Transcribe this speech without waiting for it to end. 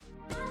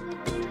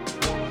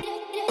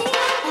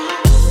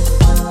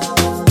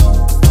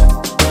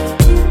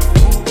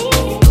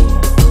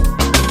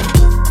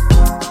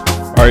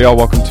right, y'all.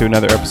 Welcome to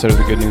another episode of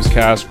the Good News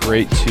Cast.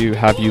 Great to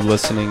have you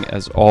listening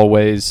as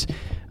always.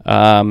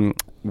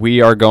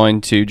 We are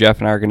going to, Jeff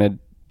and I are going to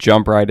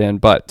jump right in,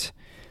 but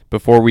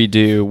before we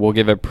do, we'll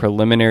give a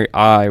preliminary,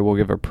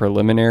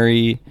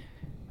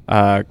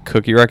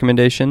 cookie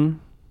recommendation.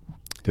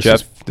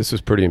 This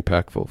was pretty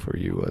impactful for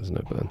you, wasn't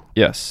it, Ben?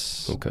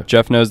 Yes. Okay.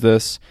 Jeff knows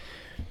this.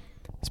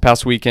 This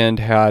past weekend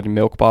had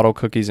milk bottle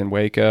cookies in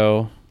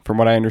Waco. From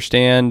what I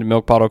understand,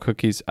 milk bottle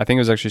cookies, I think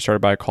it was actually started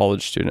by a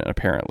college student,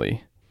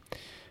 apparently.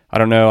 I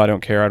don't know. I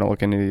don't care. I don't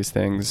look into these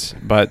things.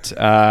 But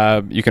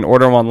you can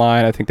order them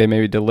online. I think they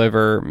maybe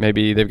deliver.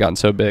 Maybe they've gotten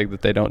so big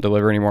that they don't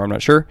deliver anymore. I'm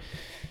not sure.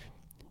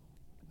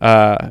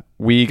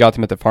 We got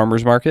them at the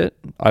farmer's market.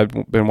 I've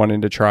been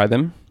wanting to try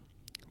them.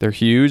 They're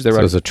huge. So it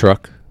was a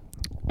truck?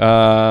 It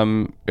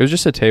was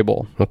just a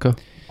table. Okay.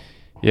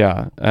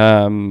 Yeah,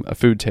 a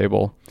food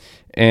table.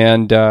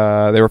 And they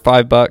were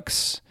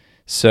 $5.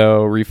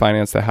 So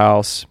refinanced the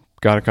house,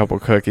 got a couple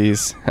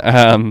cookies.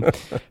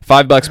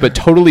 $5, but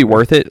totally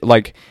worth it.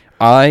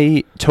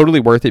 Totally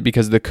worth it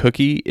because the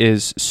cookie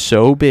is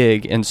so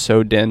big and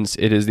so dense.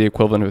 It is the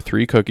equivalent of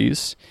 3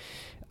 cookies.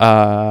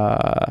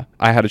 I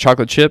had a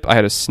chocolate chip. I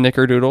had a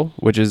snickerdoodle,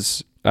 which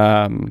is,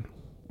 do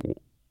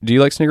you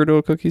like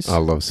snickerdoodle cookies? I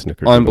love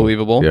snickerdoodle.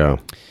 Unbelievable. Yeah.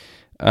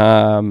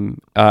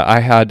 I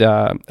had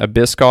a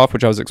Biscoff,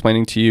 which I was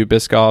explaining to you.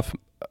 Biscoff,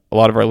 a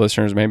lot of our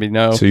listeners maybe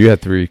know. So you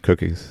had 3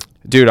 cookies.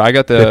 Dude, I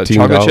got the $15.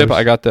 chocolate chip.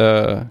 I got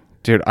the...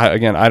 Dude, I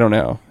don't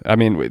know. I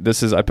mean, I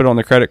put it on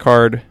the credit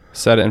card,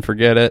 set it and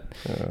forget it.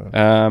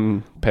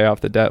 Pay off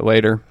the debt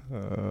later.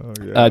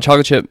 Yeah.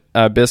 Chocolate chip,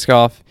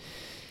 Biscoff,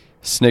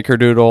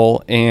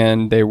 snickerdoodle,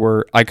 and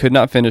I could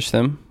not finish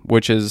them,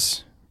 which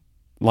is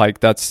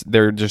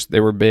they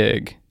were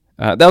big.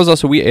 That was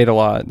also, we ate a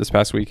lot this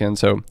past weekend,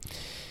 so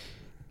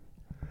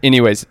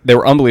anyways, they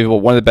were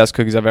unbelievable. One of the best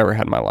cookies I've ever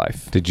had in my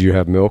life. Did you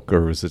have milk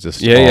or was it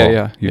just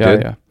Yeah. You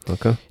did? Yeah.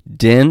 Okay.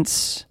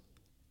 Dense,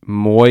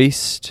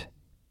 moist,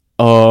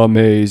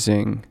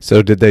 amazing.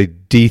 So did they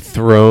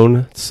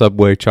dethrone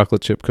Subway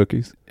chocolate chip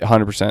cookies?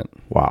 100%.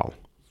 Wow.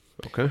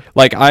 Okay.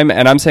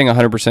 I'm saying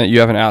 100%. You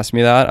haven't asked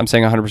me that. I'm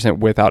saying 100%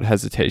 without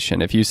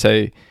hesitation. If you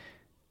say...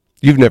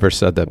 You've never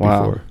said that Wow.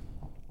 before.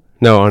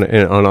 No,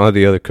 on all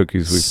the other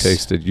cookies we've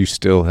tasted, you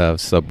still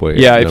have Subway.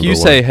 Yeah, if you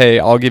say, hey,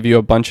 I'll give you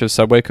a bunch of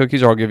Subway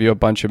cookies or I'll give you a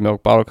bunch of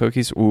milk bottle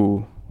cookies,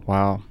 ooh,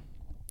 wow.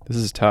 This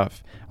is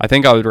tough. I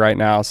think I would right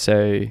now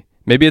say,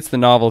 maybe it's the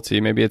novelty,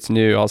 maybe it's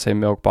new, I'll say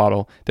milk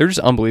bottle. They're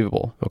just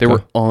unbelievable. Okay. They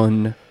were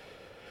unbelievable.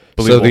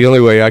 So the only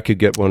way I could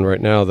get one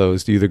right now, though,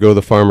 is to either go to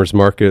the farmer's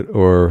market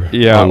or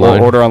online.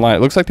 Or order online. It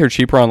looks like they're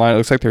cheaper online. It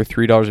looks like they're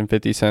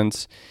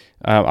 $3.50.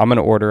 I'm going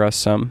to order us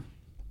some.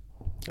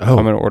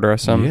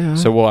 Yeah.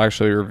 So we'll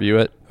actually review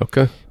it.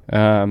 Okay.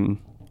 And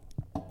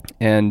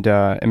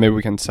maybe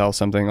we can sell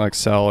something, like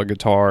sell a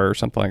guitar or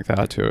something like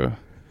that to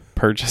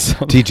purchase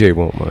something. TJ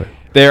won't mind.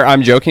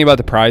 I'm joking about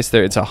the price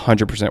there. It's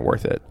 100%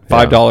 worth it.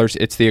 $5.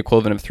 It's the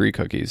equivalent of 3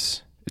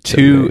 cookies.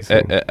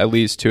 At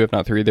least 2, if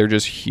not 3. They're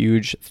just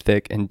huge,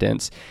 thick, and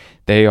dense.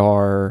 They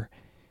are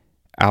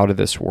out of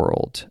this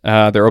world.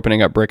 They're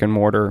opening up brick and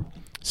mortar.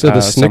 So the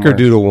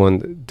Snickerdoodle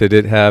one, did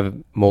it have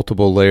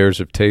multiple layers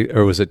of taste,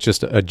 or was it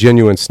just a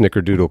genuine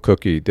Snickerdoodle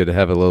cookie? Did it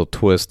have a little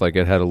twist, like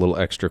it had a little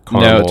extra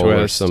caramel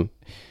or some?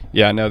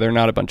 Yeah, no, they're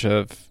not a bunch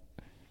of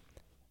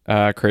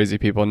crazy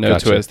people. No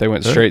Gotcha. twist. They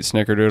went straight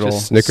Snickerdoodle.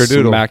 Just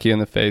Snickerdoodle. Smack you in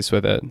the face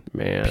with it.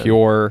 Man.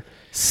 Pure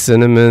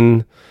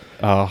Cinnamon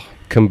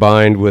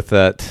combined with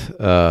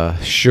that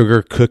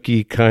sugar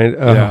cookie kind.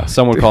 Yeah,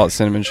 some would call it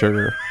cinnamon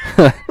sugar.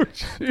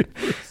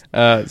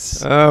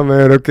 Oh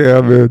man, okay,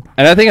 I'm in.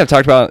 And I think I've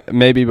talked about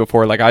maybe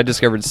before, like I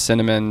discovered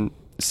cinnamon.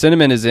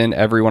 Cinnamon is in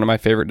every one of my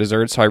favorite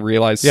desserts, so I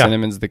realized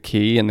cinnamon's the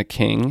key and the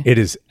king. It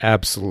is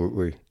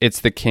absolutely.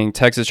 It's the king.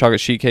 Texas chocolate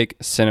sheet cake,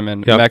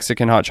 cinnamon. Yep.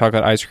 Mexican hot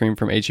chocolate ice cream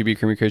from H-E-B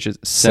Creamy Cushions,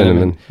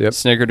 cinnamon. Yep.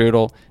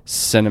 Snickerdoodle,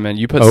 cinnamon.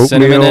 You put Oatmeal,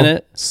 cinnamon in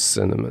it.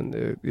 Cinnamon,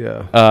 dude.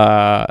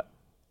 Yeah.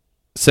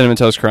 Cinnamon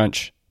Toast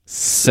Crunch,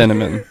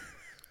 cinnamon.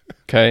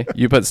 Okay,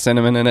 you put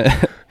cinnamon in it.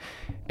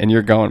 And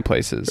you're going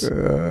places.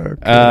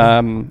 Okay.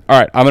 All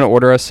right, I'm going to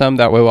order us some.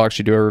 That way we'll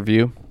actually do a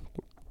review.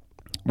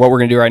 What we're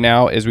going to do right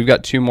now is we've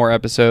got 2 more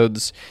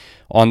episodes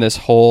on this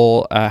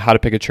whole how to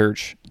pick a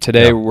church.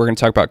 Today we're going to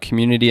talk about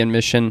community and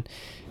mission.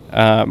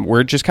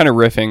 We're just kind of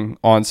riffing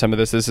on some of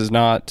this. This is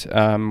not,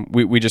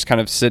 we just kind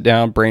of sit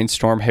down,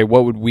 brainstorm, hey,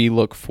 what would we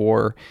look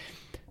for?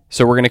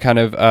 So we're going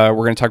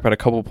to talk about a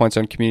couple of points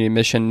on community and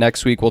mission.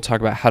 Next week we'll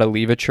talk about how to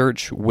leave a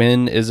church.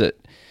 When is it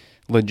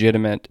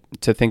legitimate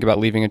to think about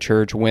leaving a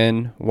church?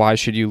 Why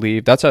should you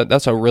leave? That's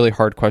a really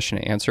hard question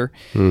to answer.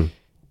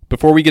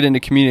 Before we get into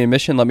community and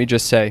mission, let me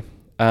just say,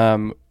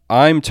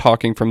 I'm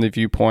talking from the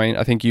viewpoint,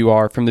 I think you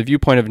are, from the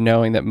viewpoint of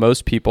knowing that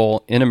most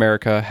people in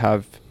America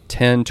have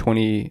 10,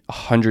 20,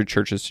 100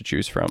 churches to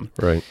choose from.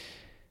 Right.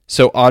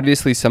 So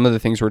obviously some of the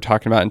things we're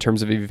talking about in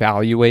terms of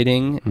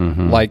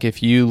evaluating, like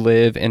if you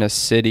live in a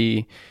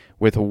city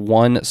with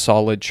one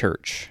solid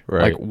church,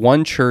 right, like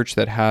one church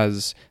that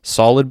has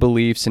solid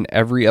beliefs and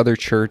every other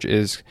church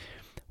is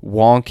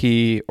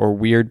wonky or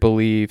weird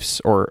beliefs,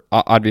 or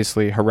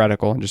obviously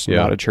heretical and just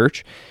not a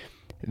church,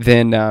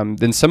 then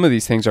some of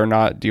these things are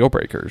not deal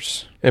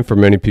breakers. And for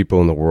many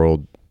people in the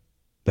world,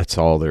 that's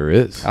all there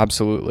is.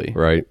 Absolutely.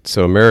 Right.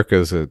 So America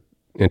is an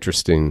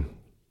interesting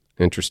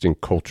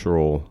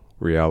cultural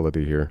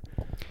reality here.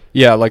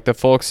 Yeah, like the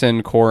folks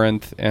in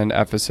Corinth and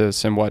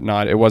Ephesus and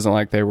whatnot, it wasn't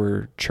like they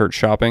were church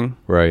shopping.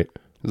 Right.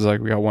 It was like,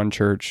 we got one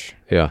church.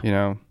 Yeah. You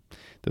know,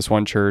 this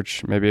one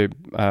church, maybe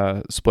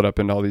split up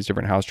into all these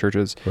different house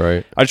churches.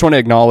 Right. I just want to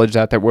acknowledge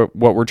that what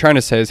we're trying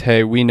to say is,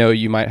 hey, we know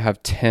you might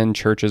have 10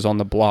 churches on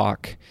the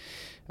block.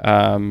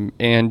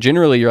 And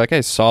generally you're like,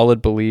 hey,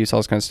 solid beliefs, all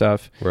this kind of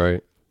stuff.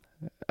 Right.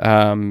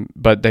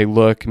 But they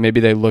look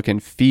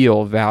and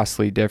feel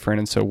vastly different.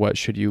 And so what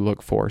should you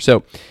look for?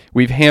 So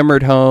we've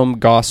hammered home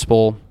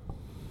gospel.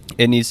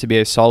 It needs to be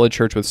a solid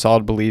church with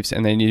solid beliefs,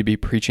 and they need to be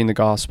preaching the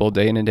gospel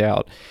day in and day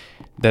out,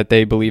 that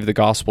they believe the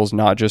gospel is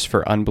not just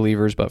for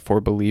unbelievers, but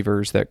for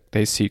believers, that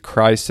they see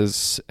Christ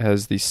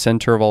as the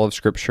center of all of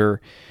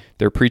Scripture.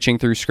 They're preaching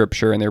through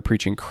Scripture, and they're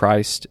preaching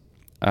Christ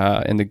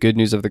and the good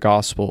news of the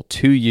gospel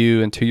to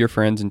you and to your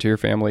friends and to your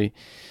family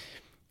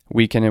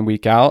week in and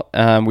week out.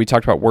 We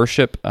talked about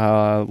worship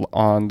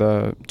on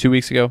the 2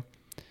 weeks ago.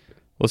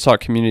 Let's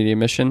talk community and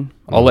mission.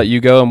 I'll let you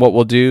go, and what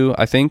we'll do,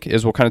 I think,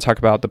 is we'll kind of talk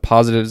about the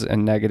positives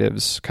and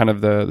negatives, kind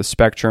of the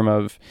spectrum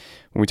of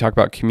when we talk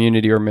about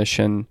community or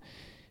mission,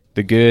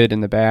 the good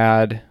and the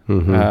bad,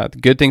 the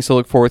good things to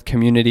look for with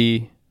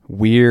community,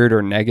 weird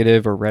or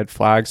negative or red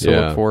flags to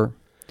look for.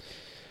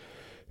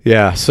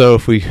 Yeah, so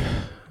if we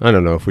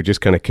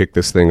just kind of kick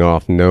this thing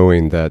off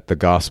knowing that the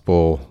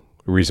gospel,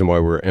 the reason why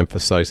we're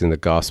emphasizing the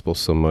gospel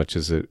so much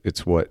is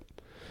it's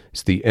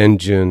the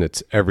engine,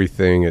 it's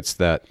everything,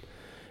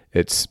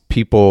 it's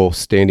people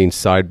standing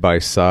side by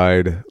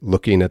side,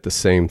 looking at the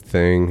same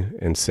thing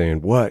and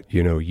saying, what,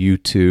 you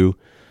too,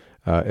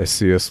 as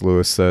C.S.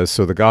 Lewis says.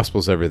 So the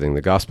gospel's everything.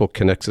 The gospel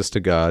connects us to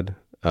God,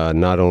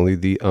 not only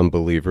the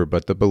unbeliever,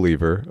 but the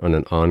believer on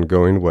an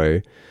ongoing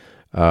way.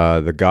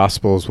 The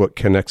gospel is what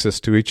connects us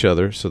to each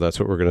other. So that's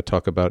what we're going to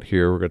talk about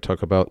here. We're going to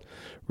talk about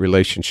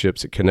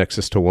relationships. It connects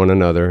us to one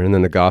another. And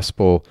then the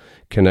gospel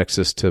connects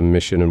us to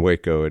mission in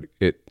Waco.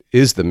 It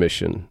is the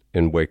mission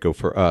in Waco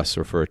for us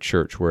or for a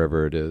church,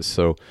 wherever it is.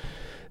 So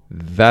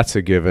that's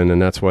a given,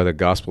 and that's why the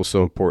gospel is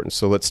so important.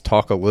 So let's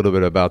talk a little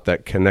bit about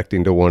that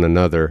connecting to one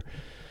another.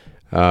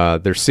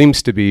 There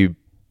seems to be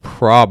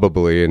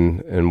probably,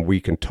 and we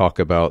can talk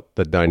about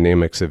the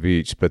dynamics of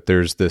each, but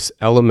there's this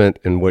element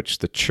in which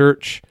the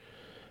church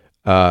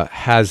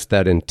has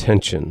that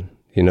intention,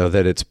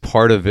 that it's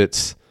part of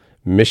its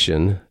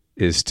mission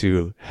is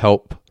to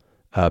help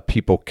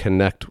people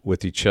connect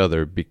with each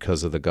other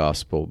because of the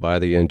gospel, by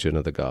the engine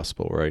of the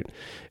gospel, right?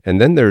 And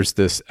then there's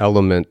this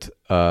element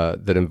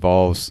that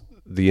involves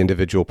the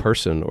individual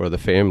person or the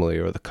family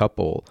or the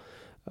couple,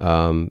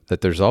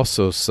 that there's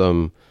also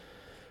some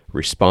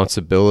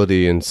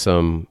responsibility and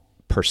some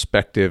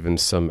perspective and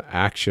some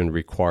action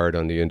required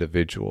on the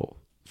individual.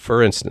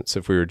 For instance,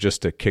 if we were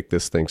just to kick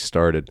this thing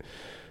started,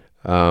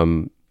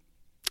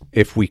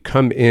 if we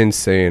come in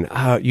saying,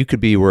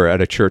 we're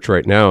at a church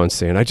right now and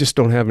saying, I just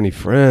don't have any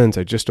friends.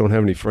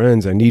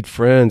 I need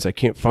friends. I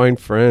can't find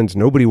friends.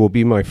 Nobody will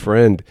be my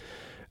friend.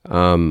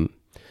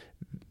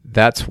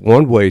 That's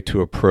one way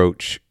to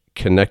approach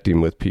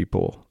connecting with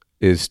people,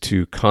 is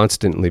to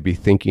constantly be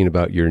thinking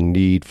about your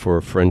need for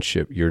a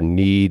friendship, your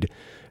need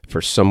for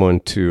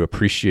someone to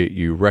appreciate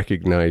you,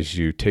 recognize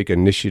you, take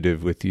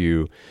initiative with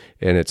you.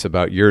 And it's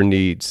about your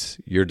needs,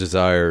 your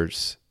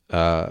desires,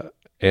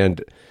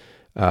 and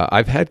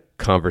I've had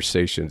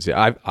conversations.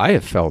 I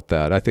have felt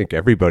that. I think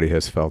everybody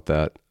has felt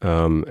that.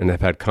 And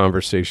I've had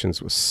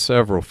conversations with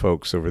several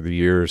folks over the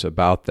years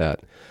about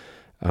that.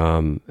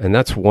 And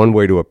that's one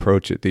way to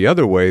approach it. The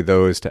other way,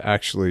 though, is to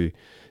actually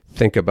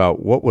think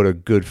about what would a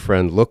good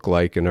friend look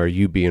like, and are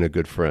you being a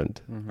good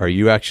friend? Mm-hmm. Are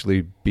you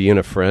actually being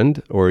a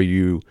friend, or are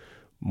you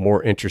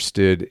more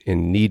interested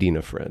in needing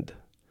a friend?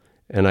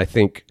 And I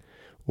think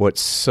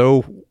what's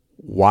so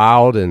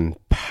wild and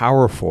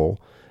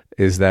powerful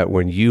is that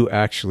when you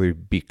actually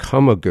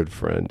become a good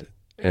friend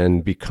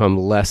and become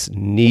less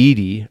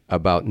needy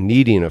about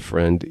needing a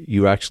friend,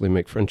 you actually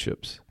make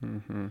friendships.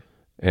 Mm-hmm.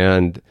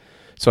 And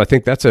so I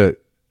think that's a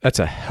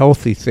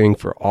healthy thing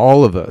for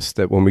all of us,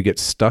 that when we get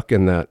stuck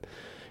in that,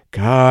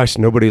 gosh,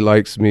 nobody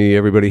likes me,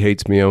 everybody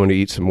hates me, I want to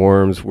eat some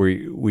worms,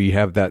 we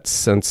have that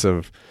sense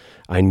of,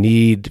 I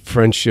need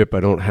friendship,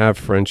 I don't have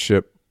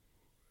friendship.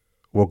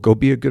 Well, go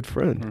be a good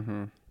friend.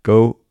 Mm-hmm.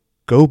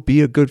 Go be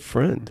a good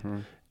friend. Mm-hmm.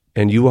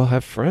 And you will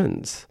have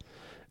friends,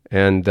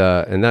 and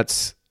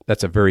that's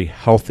a very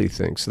healthy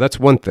thing. So that's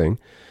one thing,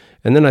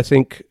 and then I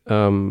think,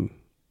 and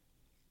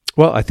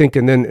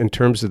then in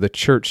terms of the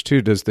church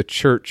too, does the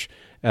church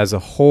as a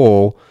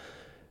whole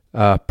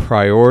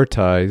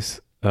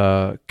prioritize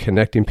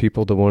connecting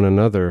people to one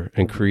another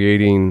and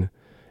creating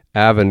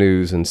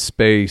avenues and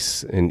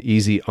space and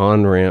easy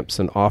on-ramps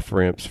and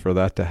off-ramps for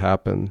that to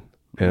happen?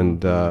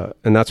 And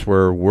that's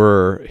where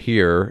we're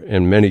here,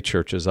 and many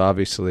churches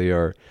obviously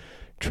are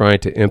trying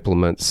to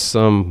implement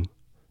some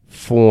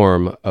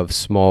form of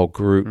small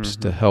groups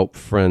to help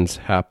friends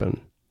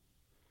happen.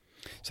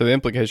 So the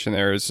implication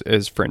there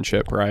is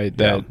friendship, right?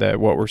 That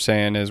what we're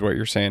saying is, what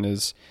you're saying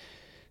is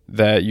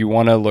that you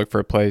want to look for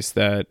a place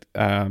that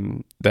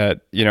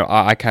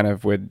I kind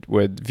of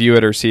would view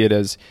it or see it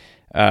as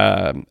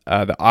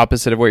the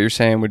opposite of what you're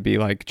saying would be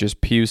like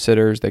just pew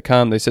sitters. They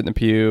come, they sit in the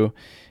pew.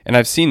 And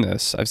I've seen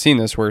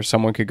this where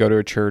someone could go to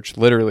a church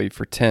literally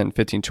for 10,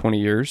 15, 20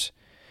 years,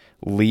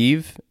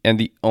 leave, and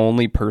the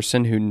only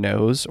person who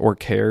knows or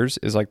cares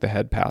is like the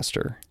head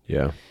pastor.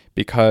 Yeah.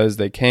 Because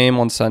they came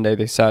on Sunday,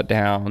 they sat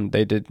down,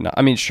 they did not,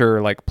 I mean,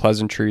 sure, like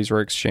pleasantries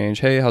were exchanged.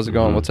 Hey, how's it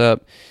going? What's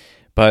up?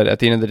 But at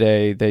the end of the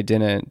day, they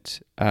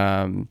didn't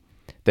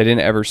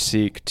ever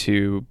seek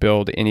to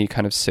build any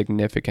kind of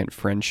significant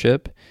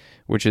friendship,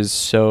 which is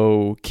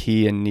so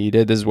key and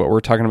needed. This is what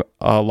we're talking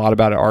a lot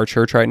about at our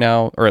church right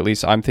now, or at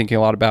least I'm thinking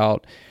a lot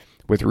about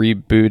with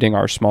rebooting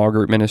our small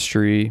group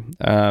ministry,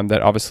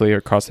 that obviously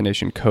across the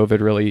nation,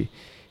 COVID really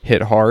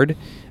hit hard.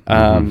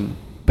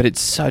 But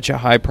it's such a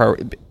high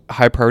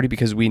priority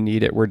because we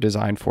need it. We're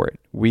designed for it.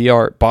 We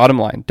are, bottom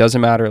line,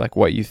 doesn't matter like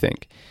what you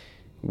think.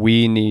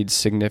 We need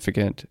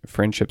significant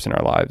friendships in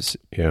our lives.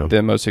 Yeah.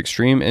 The most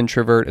extreme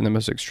introvert and the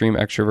most extreme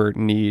extrovert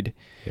need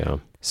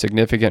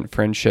significant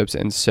friendships.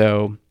 And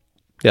so...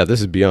 Yeah,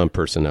 this is beyond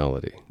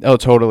personality. Oh,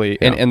 totally.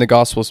 Yeah. And the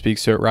gospel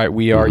speaks to it, right?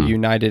 We are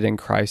united in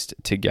Christ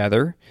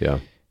together. Yeah.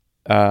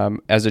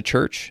 As a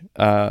church,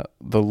 the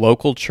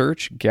local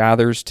church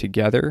gathers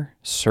together,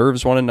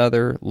 serves one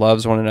another,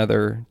 loves one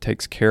another,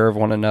 takes care of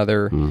one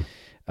another.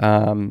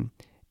 And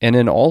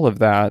in all of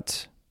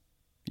that,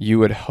 you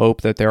would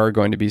hope that there are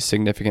going to be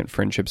significant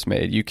friendships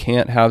made. You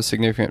can't have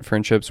significant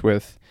friendships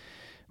with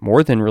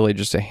more than really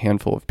just a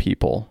handful of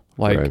people.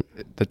 Like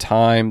the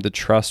time, the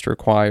trust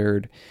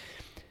required.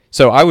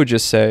 So I would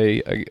just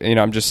say,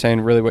 I'm just saying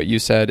really what you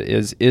said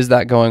is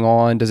that going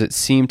on? Does it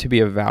seem to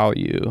be a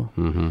value?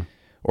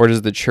 Or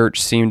does the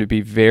church seem to be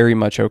very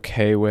much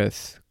okay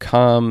with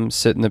come,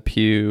 sit in the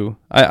pew?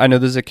 I know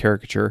this is a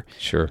caricature.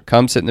 Sure.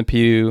 Come, sit in the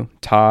pew,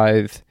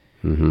 tithe,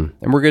 and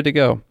we're good to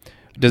go.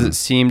 Does it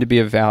seem to be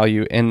a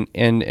value?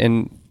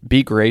 And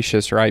be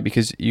gracious, right?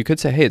 Because you could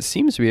say, hey, it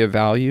seems to be a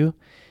value.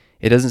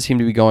 It doesn't seem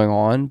to be going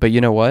on. But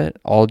you know what?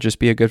 I'll just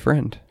be a good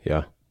friend.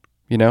 Yeah.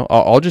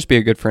 I'll just be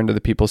a good friend to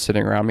the people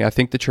sitting around me. I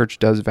think the church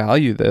does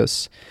value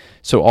this.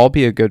 So I'll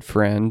be a good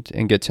friend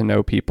and get to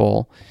know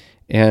people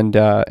and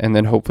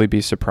then hopefully be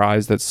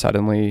surprised that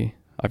suddenly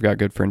I've got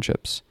good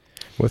friendships.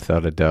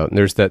 Without a doubt. And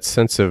there's that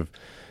sense of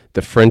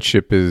the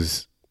friendship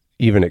is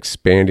even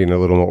expanding a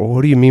little more. Well,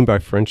 what do you mean by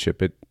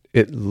friendship?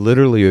 It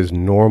literally is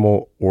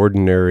normal,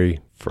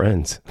 ordinary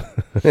friends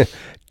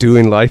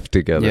doing life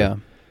together. Yeah.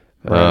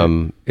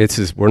 Right.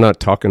 We're not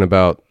talking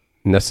about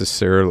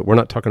we're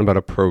not talking about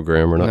a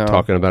program. We're not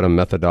talking about a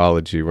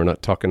methodology. We're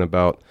not talking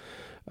about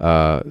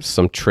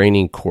some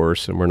training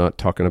course, and we're not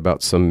talking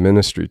about some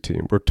ministry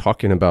team. We're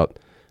talking about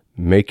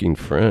making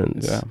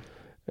friends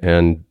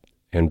and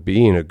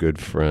being a good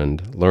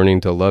friend,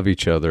 learning to love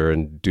each other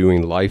and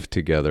doing life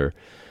together.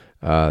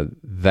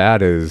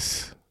 That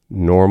is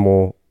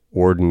normal,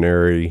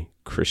 ordinary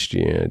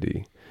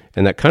Christianity.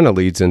 And that kind of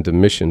leads into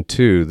mission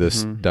too.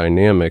 This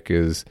dynamic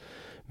is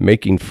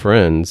making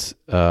friends,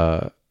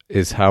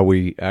 is how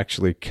we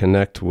actually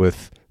connect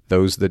with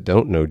those that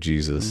don't know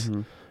Jesus.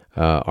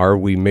 Are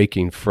we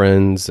making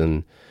friends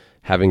and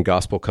having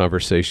gospel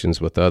conversations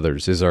with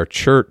others? Is our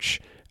church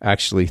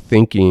actually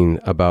thinking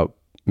about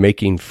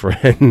making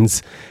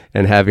friends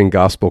and having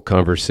gospel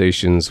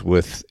conversations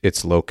with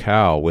its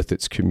locale, with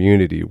its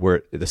community,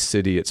 where the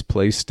city it's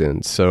placed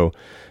in? So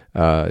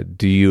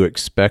do you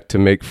expect to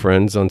make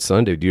friends on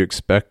Sunday? Do you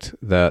expect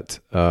that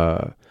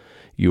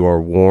you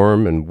are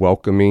warm and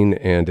welcoming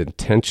and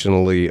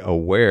intentionally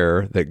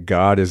aware that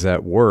God is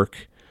at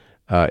work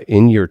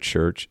in your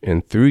church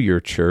and through your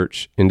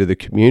church into the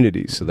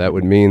community? So that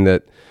would mean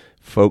that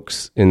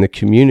folks in the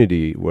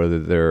community, whether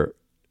they're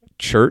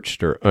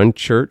churched or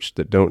unchurched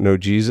that don't know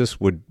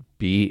Jesus, would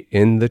be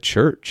in the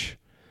church.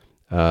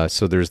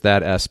 So there's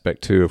that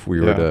aspect too, if we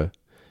were to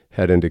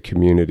head into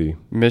community.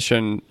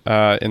 Mission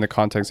in the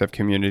context of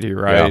community,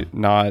 right?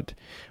 Not...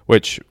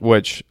 Which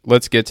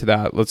let's get to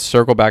that. Let's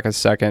circle back a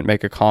second, I'll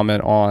make a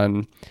comment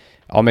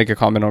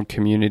on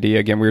community.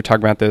 Again, we were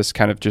talking about this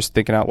kind of just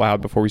thinking out loud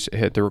before we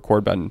hit the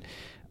record button.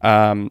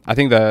 I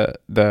think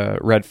the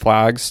red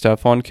flag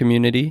stuff on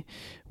community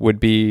would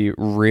be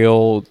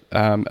real,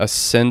 a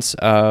sense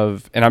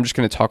of, and I'm just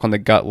going to talk on the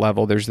gut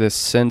level. There's this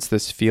sense,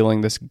 this feeling,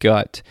 this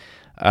gut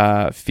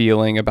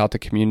feeling about the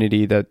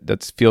community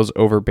that feels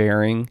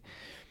overbearing,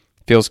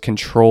 feels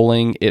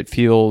controlling. It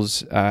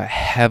feels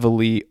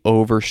heavily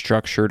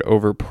over-structured,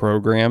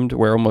 over-programmed,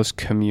 where almost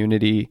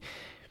community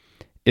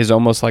is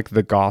almost like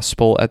the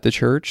gospel at the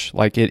church.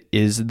 Like it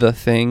is the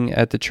thing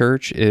at the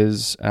church,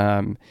 is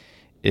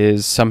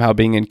somehow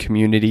being in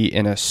community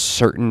in a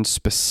certain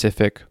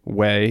specific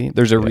way.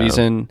 There's a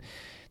reason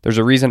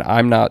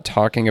I'm not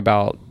talking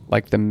about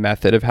like the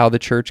method of how the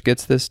church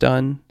gets this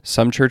done.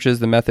 Some churches,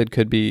 the method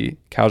could be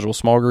casual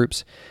small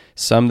groups.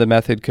 Some the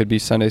method could be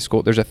Sunday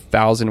school. There's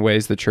 1,000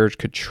 ways the church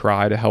could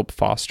try to help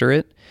foster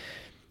it.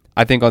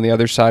 I think on the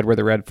other side where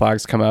the red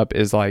flags come up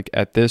is like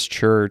at this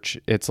church,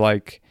 it's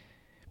like,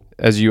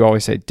 as you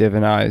always say,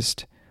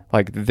 divinized.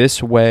 Like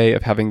this way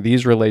of having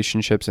these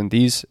relationships and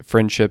these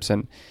friendships,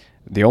 and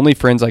the only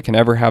friends I can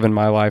ever have in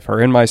my life are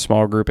in my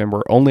small group, and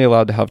we're only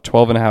allowed to have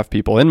 12 and a half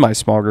people in my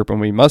small group,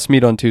 and we must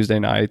meet on Tuesday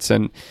nights.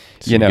 And,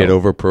 so you get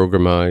over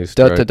programmized.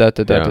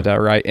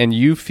 Right. And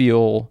you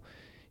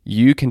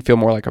can feel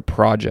more like a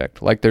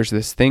project. Like there's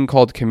this thing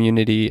called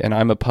community, and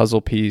I'm a puzzle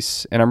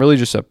piece, and I'm really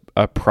just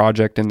a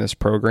project in this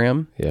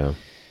program. Yeah.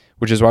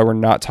 Which is why we're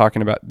not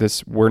talking about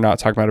this. We're not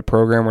talking about a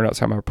program. We're not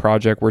talking about a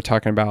project. We're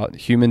talking about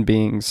human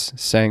beings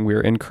saying we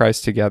are in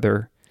Christ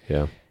together.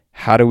 Yeah.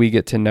 How do we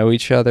get to know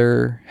each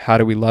other? How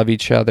do we love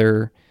each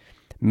other?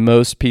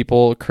 Most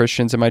people,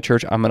 Christians in my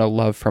church, I'm going to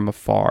love from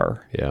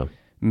afar. Yeah.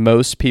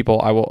 Most people,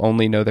 I will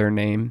only know their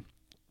name.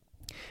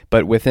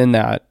 But within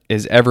that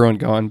is everyone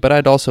going, but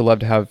I'd also love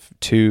to have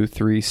 2,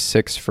 3,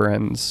 6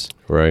 friends.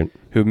 Right.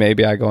 Who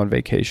maybe I go on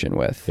vacation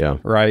with. Yeah.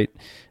 Right.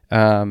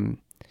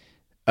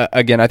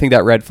 Again, I think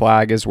that red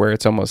flag is where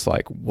it's almost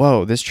like,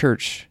 whoa, this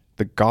church,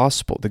 the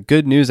gospel, the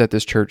good news at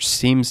this church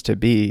seems to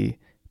be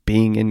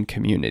being in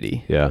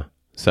community. Yeah.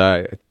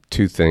 So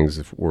two things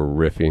if we're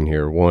riffing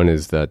here. One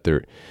is that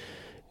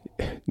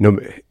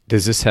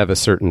does this have a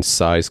certain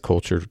size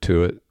culture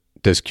to it?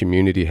 Does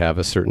community have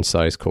a certain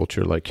size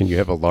culture? Like, can you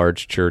have a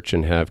large church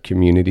and have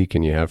community?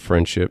 Can you have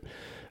friendship?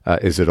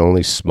 Is it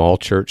only small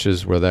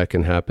churches where that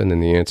can happen?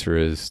 And the answer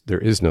is there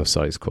is no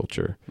size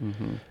culture.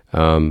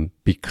 Mm-hmm.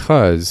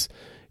 Because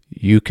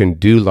you can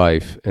do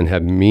life and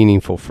have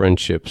meaningful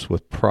friendships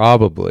with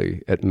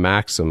probably at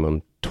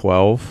maximum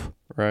 12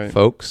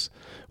 folks,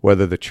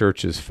 whether the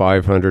church is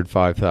 500,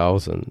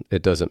 5,000,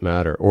 it doesn't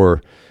matter,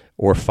 or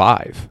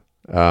 5.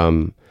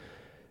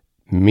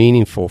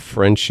 Meaningful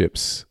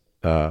friendships,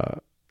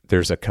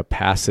 there's a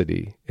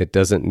capacity. It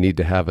doesn't need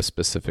to have a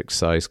specific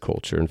size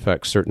culture. In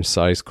fact, certain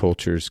size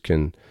cultures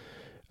can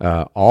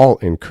all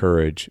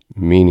encourage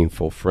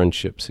meaningful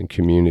friendships and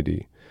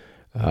community.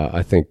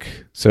 I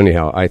think, so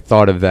anyhow, I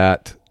thought of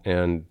that,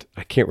 and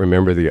I can't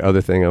remember the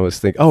other thing I was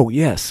thinking. Oh,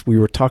 yes, we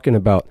were talking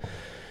about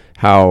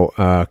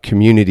how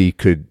community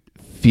could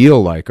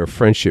feel like, or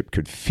friendship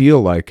could feel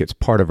like it's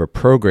part of a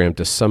program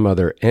to some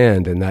other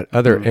end, and that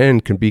other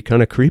end can be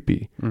kind of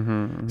creepy.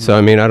 So, I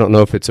mean, I don't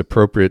know if it's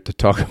appropriate to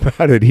talk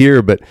about it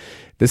here, but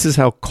this is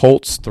how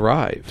cults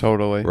thrive.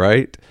 Totally.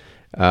 Right?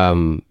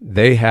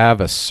 They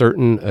have a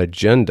certain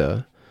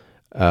agenda.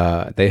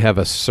 They have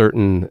a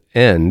certain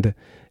end,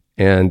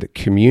 and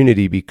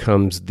community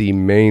becomes the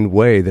main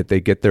way that they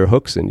get their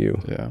hooks in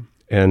you. Yeah.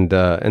 And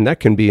that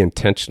can be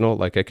intentional.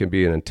 Like it can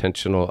be a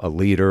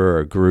leader or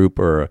a group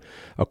or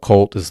a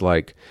cult is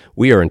like,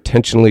 we are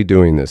intentionally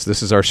doing this.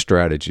 This is our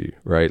strategy,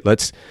 right?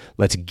 Let's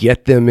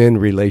get them in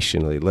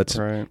relationally. Let's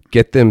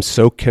get them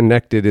so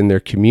connected in their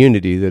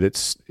community that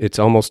it's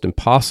almost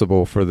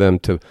impossible for them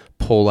to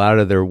pull out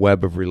of their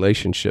web of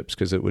relationships,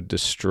 because it would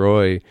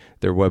destroy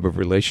their web of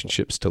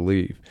relationships to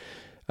leave.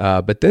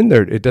 But then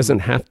it doesn't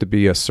have to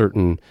be a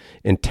certain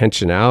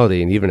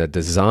intentionality and even a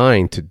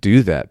design to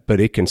do that, but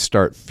it can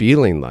start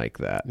feeling like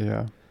that.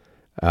 Yeah.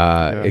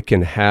 It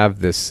can have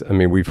this, I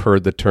mean, we've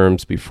heard the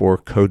terms before,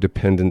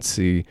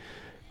 codependency,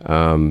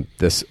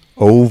 this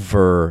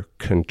over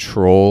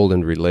control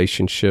in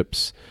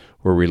relationships,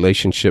 where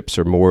relationships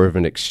are more of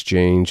an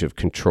exchange of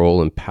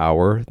control and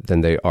power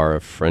than they are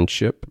of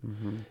friendship,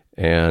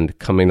 and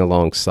coming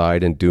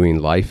alongside and doing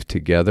life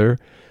together,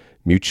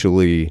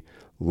 mutually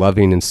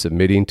loving and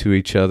submitting to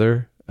each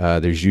other.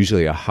 There's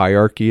usually a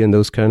hierarchy in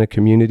those kind of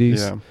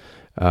communities. Yeah.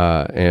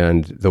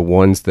 And the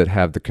ones that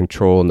have the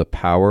control and the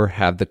power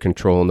have the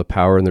control and the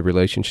power in the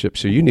relationship.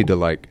 So you need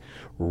to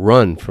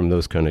run from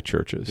those kind of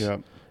churches. Yeah.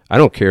 I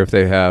don't care if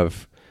they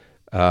have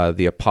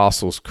the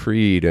Apostles'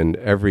 Creed and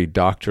every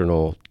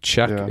doctrinal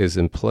check is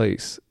in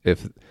place.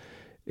 If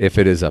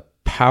it is a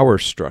power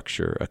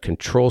structure, a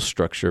control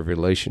structure of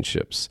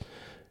relationships,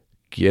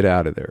 get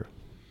out of there.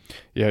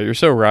 Yeah, you're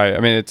so right. I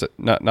mean, it's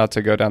not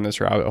to go down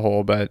this rabbit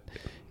hole, but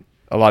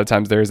a lot of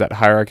times there's that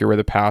hierarchy where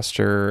the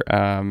pastor,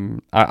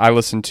 I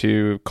listened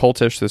to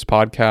Cultish, this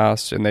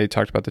podcast, and they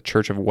talked about the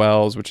Church of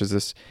Wells, which is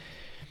this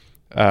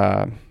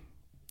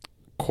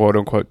quote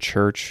unquote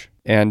church.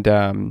 And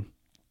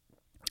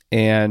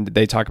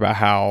they talk about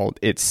how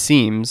it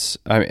seems,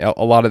 I mean,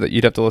 a lot of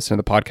you'd have to listen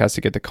to the podcast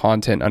to get the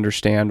content,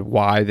 understand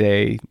why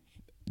they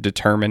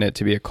determine it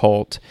to be a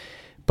cult.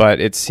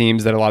 But it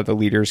seems that a lot of the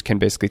leaders can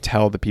basically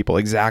tell the people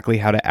exactly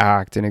how to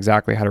act and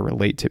exactly how to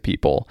relate to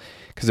people,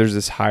 because there's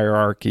this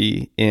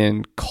hierarchy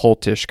in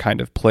cultish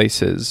kind of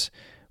places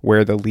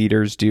where the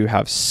leaders do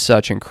have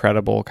such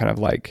incredible kind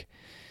of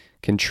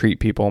can treat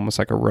people almost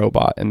like a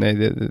robot, and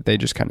they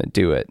just kind of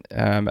do it,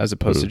 as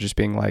opposed to just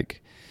being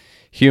like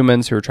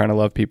humans who are trying to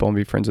love people and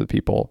be friends with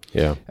people.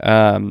 Yeah.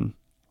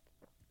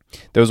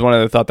 There was one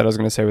other thought that I was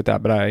going to say with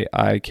that, but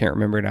I can't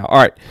remember now. All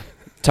right.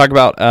 Talk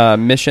about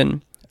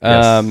mission.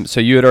 Yes. So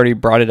you had already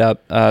brought it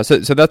up. So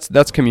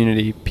that's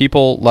community.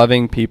 People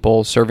loving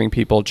people, serving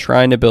people,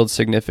 trying to build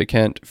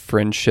significant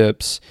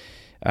friendships.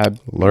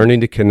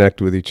 Learning to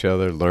connect with each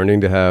other,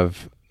 learning to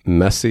have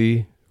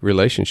messy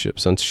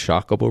relationships,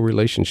 unshockable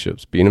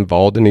relationships, being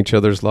involved in each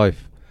other's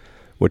life,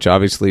 which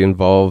obviously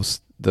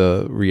involves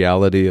the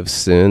reality of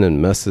sin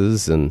and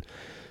messes, and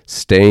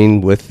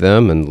staying with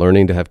them and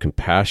learning to have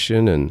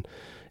compassion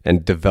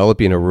and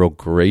developing a real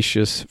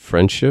gracious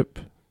friendship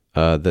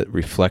that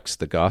reflects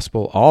the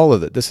gospel. All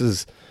of it. This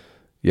is,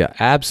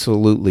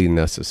 absolutely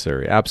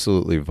necessary,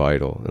 absolutely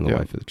vital in the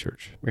life of the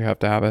church. We have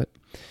to have it.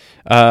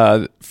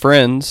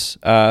 Friends,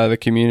 the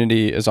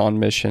community is on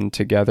mission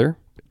together.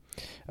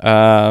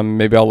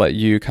 Maybe I'll let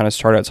you kind of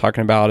start out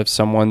talking about if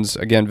someone's,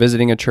 again,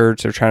 visiting a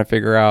church, they're trying to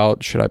figure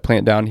out, should I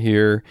plant down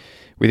here?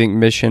 We think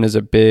mission is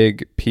a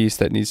big piece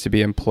that needs to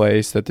be in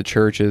place, that the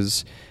church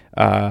is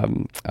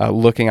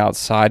looking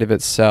outside of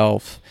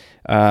itself.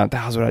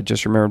 That was what I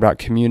just remembered about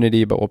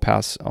community, but we'll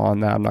pass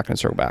on that. I'm not going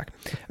to circle back.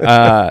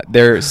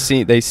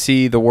 They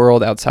see the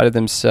world outside of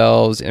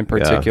themselves, in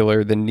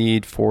particular, the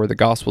need for the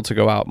gospel to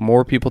go out,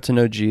 more people to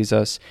know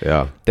Jesus.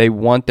 Yeah. They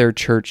want their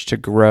church to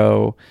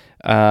grow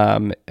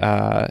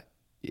as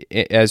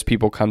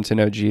people come to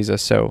know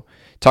Jesus. So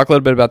talk a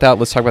little bit about that.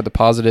 Let's talk about the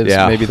positives,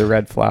 maybe the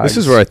red flags. This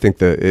is where I think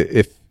that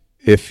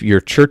if your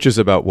church is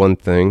about one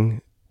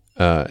thing,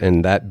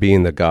 and that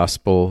being the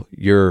gospel,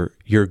 you're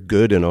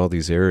good in all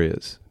these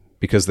areas,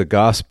 because the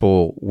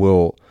gospel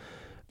will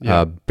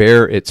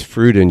bear its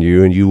fruit in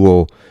you, and you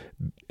will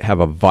have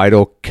a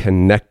vital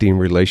connecting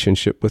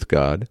relationship with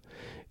God.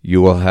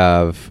 You will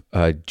have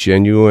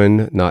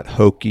genuine, not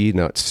hokey,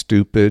 not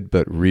stupid,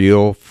 but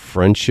real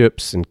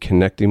friendships and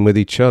connecting with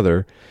each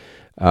other.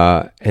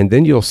 And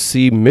then you'll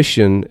see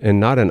mission in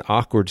not an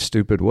awkward,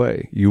 stupid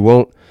way. You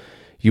won't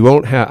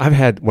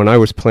have, when I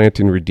was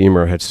planting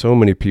Redeemer, I had so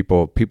many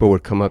people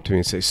would come up to me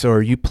and say, so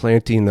are you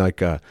planting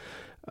like a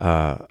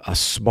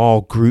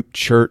small group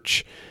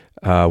church,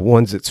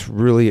 ones that's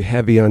really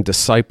heavy on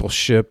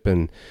discipleship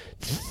and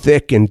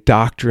thick in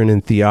doctrine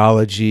and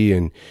theology,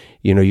 and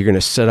you're going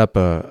to set up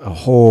a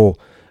whole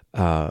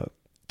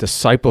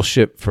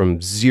discipleship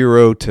from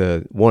 0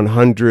 to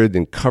 100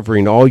 and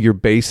covering all your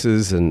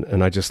bases,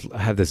 and I just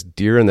had this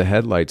deer in the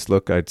headlights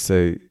look. I'd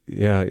say,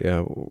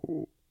 yeah,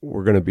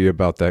 we're going to be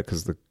about that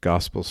because the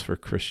gospel's for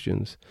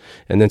Christians.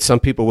 And then some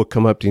people would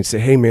come up to you and say,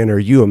 hey man, are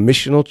you a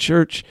missional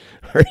church?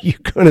 Are you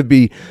going to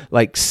be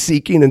like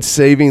seeking and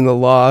saving the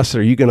lost?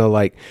 Are you going to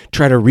like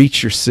try to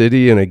reach your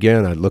city? And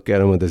again, I'd look at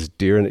them with this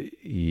deer and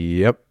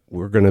yep,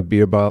 we're going to be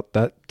about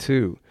that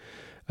too.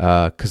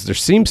 Because there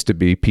seems to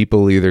be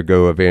people either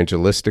go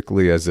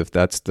evangelistically as if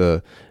that's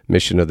the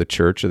mission of the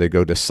church, or they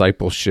go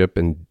discipleship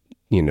and,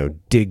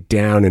 dig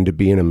down into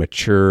being a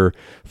mature,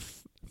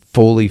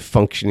 fully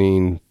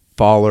functioning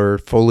follower,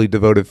 fully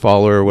devoted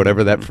follower, or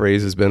whatever that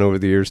phrase has been over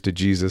the years, to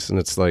Jesus. And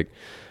it's like,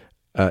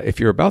 if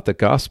you're about the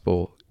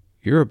gospel,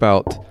 you're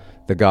about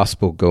the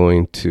gospel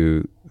going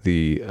to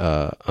the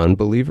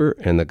unbeliever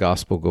and the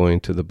gospel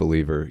going to the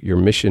believer. Your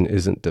mission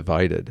isn't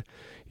divided.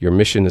 Your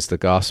mission is the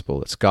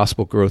gospel. It's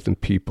gospel growth in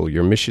people.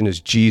 Your mission is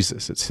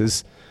Jesus.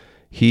 It's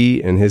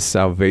he and his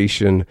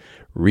salvation,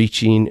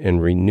 reaching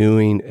and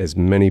renewing as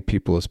many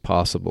people as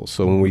possible.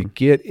 So when we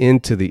get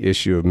into the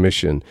issue of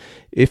mission,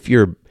 if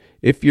your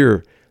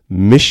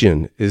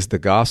mission is the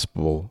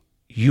gospel,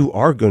 you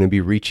are going to be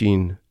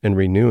reaching and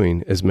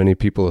renewing as many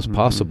people as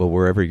possible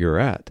wherever you're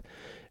at.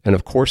 And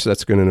of course,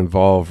 that's going to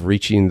involve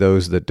reaching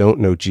those that don't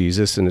know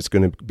Jesus, and it's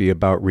going to be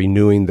about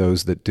renewing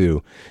those that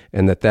do.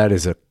 And that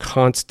is a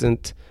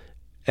constant,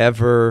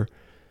 ever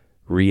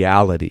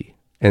reality.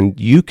 And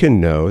you can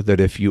know that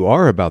if you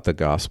are about the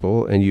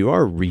gospel and you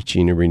are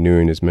reaching and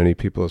renewing as many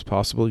people as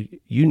possible,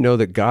 you know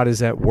that God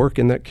is at work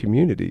in that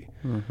community.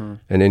 And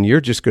then you're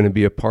just going to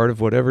be a part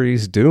of whatever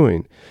he's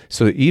doing.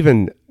 So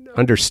even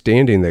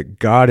understanding that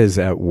God is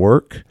at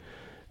work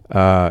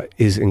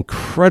is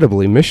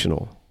incredibly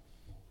missional.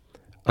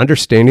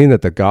 Understanding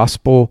that the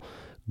gospel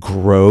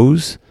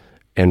grows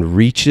and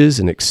reaches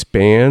and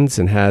expands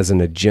and has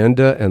an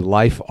agenda and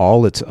life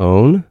all its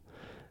own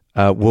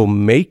will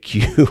make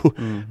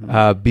you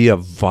be a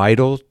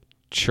vital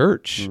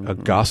church, a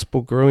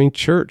gospel-growing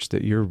church,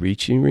 that you're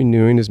reaching,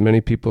 renewing as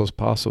many people as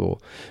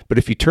possible. But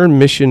if you turn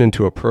mission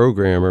into a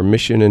program, or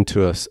mission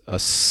into a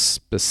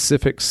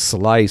specific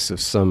slice of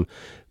some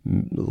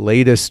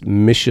latest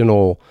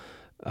missional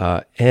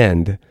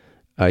end,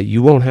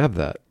 you won't have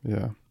that.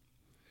 Yeah.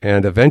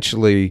 And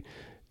eventually,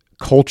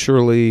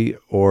 culturally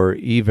or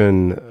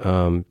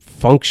even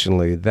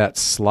functionally, that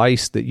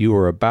slice that you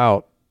are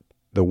about,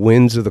 the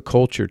winds of the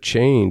culture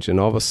change, and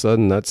all of a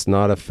sudden that's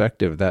not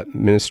effective. That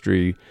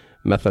ministry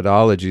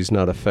methodology is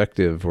not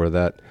effective, or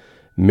that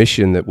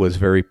mission that was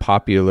very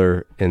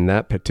popular in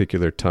that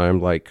particular time,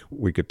 like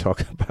we could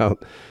talk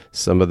about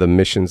some of the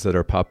missions that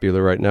are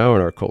popular right now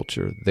in our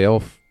culture,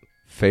 they'll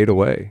fade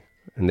away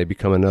and they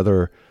become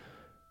another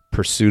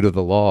pursuit of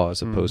the law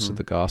as opposed to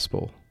the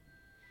gospel.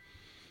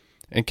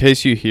 In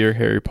case you hear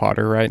Harry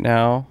Potter right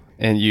now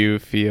and you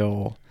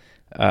feel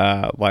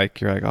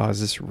like you're like, oh,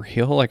 is this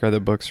real? Like, are the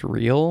books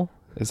real?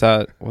 Is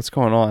that what's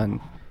going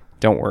on?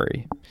 Don't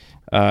worry.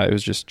 It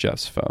was just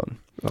Jeff's phone.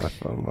 My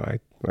phone,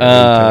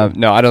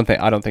 no, I don't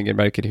think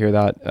anybody could hear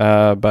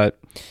that. But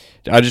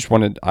I just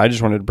wanted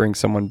to bring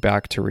someone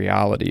back to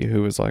reality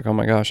who was like, oh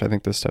my gosh, I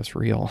think this stuff's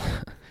real.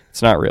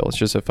 It's not real. It's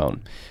just a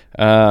phone.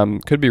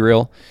 Could be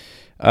real.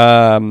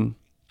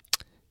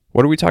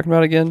 What are we talking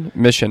about again?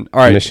 Mission. All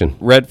right. Mission.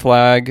 Red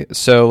flag.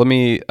 So let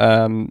me,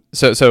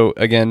 so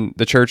again,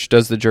 the church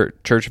does the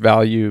church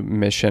value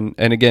mission.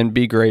 And again,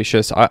 be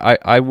gracious.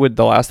 The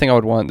last thing I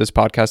would want this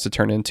podcast to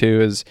turn into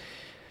is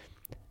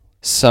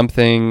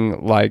something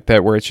like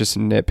that where it's just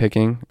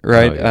nitpicking,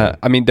 right? Oh, yeah.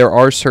 I mean, there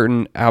are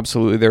certain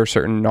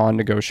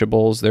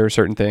non-negotiables. There are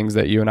certain things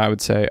that you and I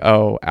would say,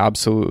 oh,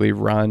 absolutely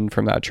run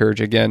from that church.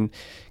 Again,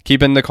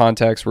 keep in the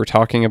context, we're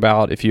talking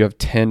about if you have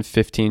 10,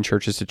 15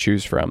 churches to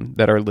choose from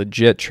that are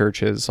legit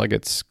churches, like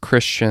it's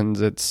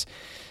Christians,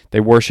 they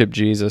worship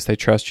Jesus, they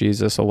trust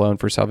Jesus alone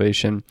for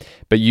salvation,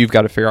 but you've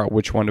got to figure out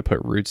which one to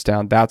put roots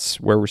down. That's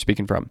where we're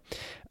speaking from.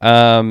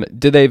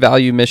 Do they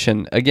value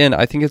mission? Again,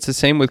 I think it's the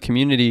same with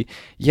community.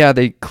 Yeah,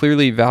 they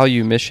clearly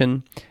value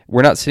mission.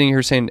 We're not sitting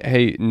here saying,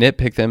 hey,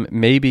 nitpick them.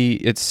 Maybe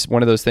it's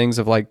one of those things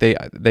of like they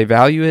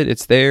value it,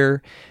 it's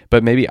there,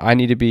 but maybe I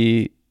need to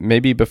be,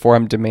 maybe before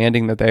I'm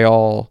demanding that they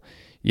all,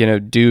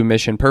 do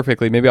mission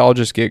perfectly, maybe I'll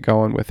just get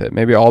going with it.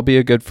 Maybe I'll be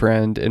a good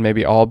friend, and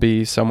maybe I'll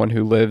be someone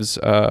who lives,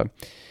 to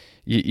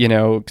kind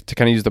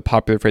of use the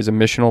popular phrase, a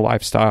missional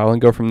lifestyle, and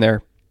go from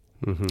there.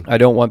 Mm-hmm. I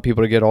don't want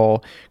people to get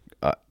all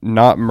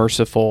not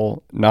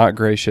merciful, not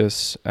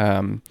gracious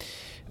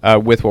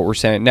with what we're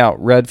saying. Now,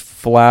 red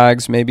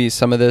flags, maybe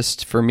some of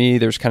this, for me,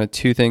 there's kind of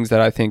two things that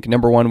I think.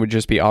 Number one would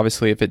just be,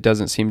 obviously, if it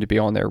doesn't seem to be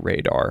on their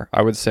radar.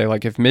 I would say,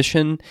 like, if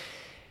mission,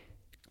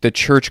 the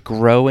church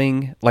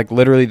growing, like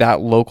literally that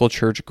local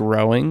church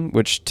growing,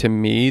 which to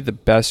me, the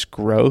best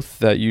growth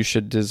that you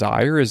should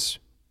desire is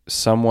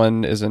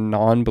someone is a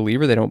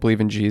non-believer, they don't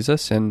believe in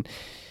Jesus, and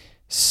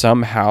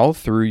somehow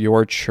through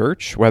your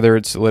church, whether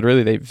it's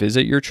literally they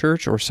visit your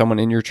church or someone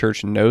in your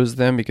church knows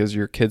them because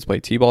your kids play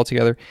t-ball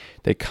together,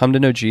 they come to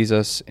know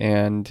Jesus,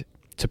 and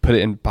to put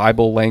it in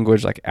Bible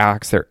language like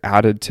Acts, they're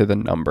added to the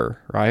number,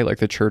 right? Like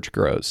the church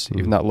grows,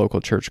 even that local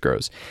church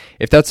grows.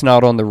 If that's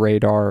not on the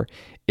radar,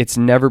 it's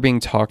never being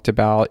talked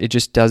about. It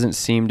just doesn't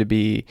seem to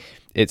be.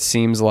 It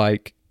seems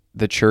like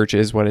the church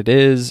is what it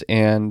is,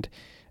 and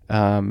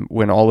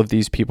when all of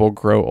these people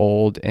grow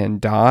old and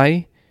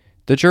die,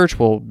 the church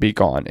will be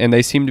gone, and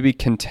they seem to be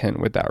content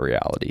with that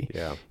reality.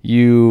 Yeah,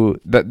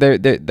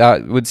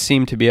 that would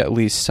seem to be at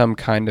least some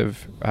kind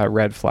of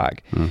red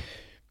flag.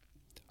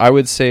 I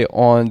would say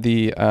on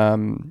the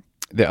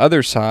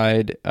other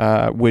side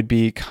would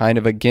be kind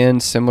of, again,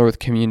 similar with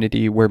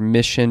community, where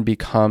mission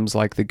becomes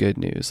like the good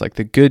news. Like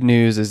the good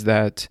news is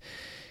that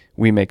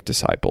we make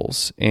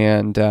disciples,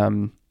 and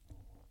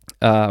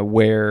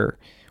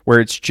where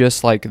it's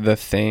just like the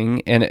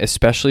thing, and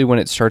especially when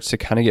it starts to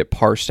kind of get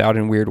parsed out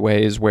in weird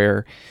ways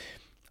where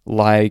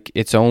like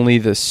it's only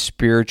the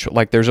spiritual,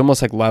 like there's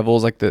almost like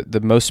levels, like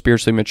the most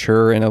spiritually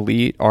mature and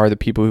elite are the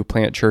people who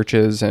plant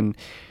churches, and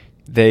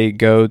they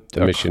go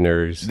the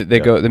missionaries.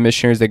 The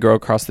missionaries, they go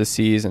across the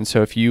seas. And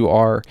so if you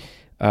are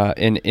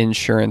an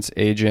insurance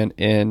agent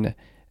in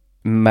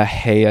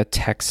Mahia,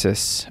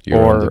 Texas, you're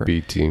or on the B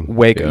team.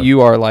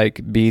 You are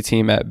like B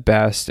team at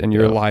best, and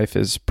your life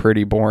is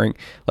pretty boring.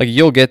 Like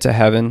you'll get to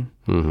heaven,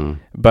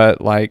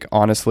 but like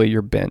honestly,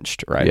 you're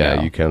benched right now.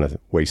 Yeah, you kind of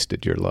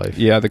wasted your life.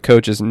 Yeah, the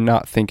coach is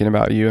not thinking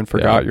about you and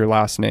forgot your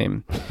last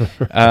name.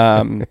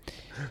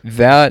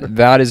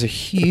 That is a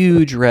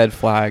huge red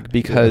flag,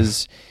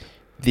 because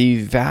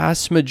the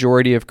vast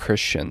majority of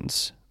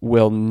Christians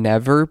will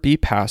never be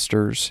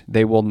pastors.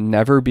 They will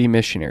never be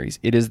missionaries.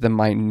 It is the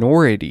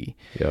minority.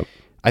 Yep.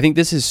 I think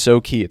this is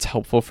so key. It's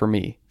helpful for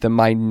me. The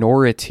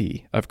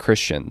minority of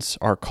Christians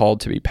are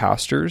called to be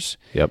pastors.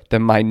 Yep.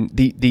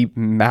 The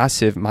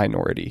massive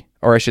minority,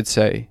 or I should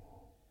say,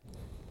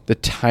 the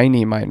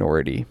tiny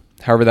minority,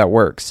 however that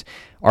works,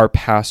 are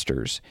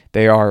pastors.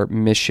 They are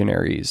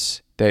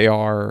missionaries. They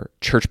are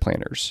church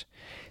planners.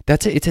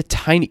 It's a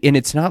tiny, and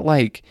it's not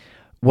like,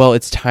 well,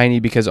 it's tiny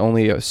because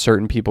only a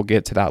certain people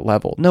get to that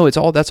level. No,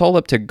 that's all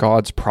up to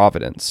God's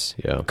providence.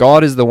 Yeah.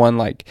 God is the one,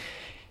 like,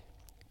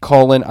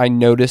 Colin, I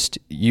noticed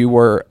you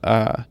were,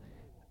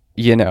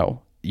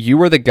 you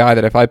were the guy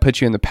that if I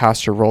put you in the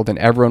pastor role, then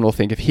everyone will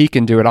think if he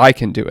can do it, I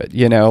can do it.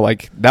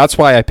 Like that's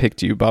why I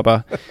picked you,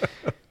 Bubba.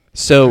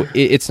 So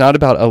it's not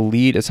about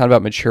elite. It's not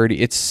about maturity.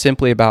 It's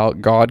simply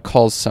about God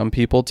calls some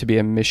people to be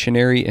a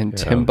missionary in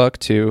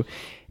Timbuktu.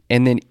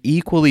 And then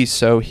equally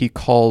so, he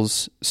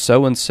calls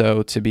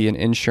so-and-so to be an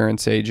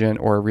insurance agent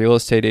or a real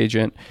estate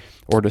agent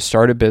or to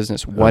start a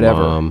business,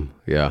 whatever.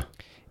 Yeah.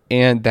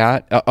 And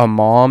that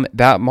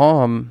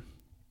mom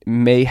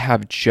may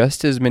have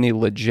just as many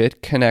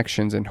legit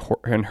connections in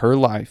her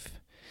life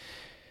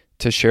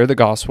to share the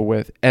gospel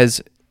with as,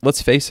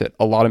 let's face it,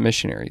 a lot of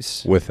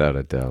missionaries. Without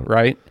a doubt.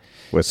 Right?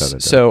 Without a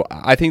doubt. So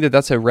I think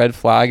that's a red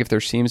flag if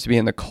there seems to be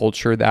in the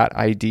culture that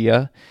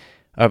idea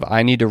of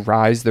I need to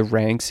rise the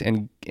ranks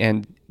and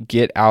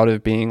get out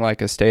of being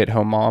like a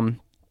stay-at-home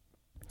mom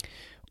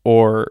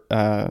or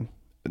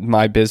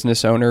my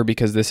business owner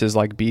because this is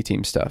like B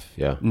team stuff.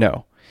 Yeah.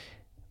 No.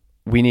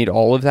 We need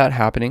all of that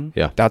happening.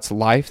 Yeah. That's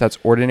life. That's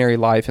ordinary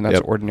life, and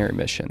that's ordinary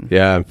mission.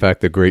 Yeah. In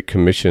fact, the Great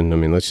Commission, I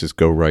mean, let's just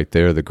go right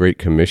there. The Great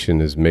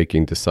Commission is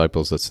making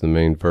disciples. That's the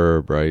main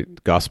verb,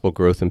 right? Gospel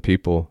growth in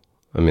people.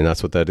 I mean,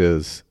 that's what that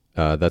is.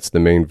 That's the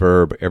main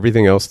verb.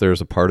 Everything else there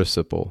is a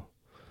participle.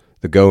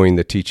 The going,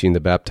 the teaching, the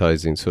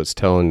baptizing. So it's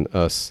telling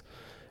us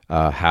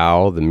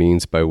how, the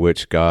means by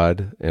which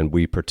God and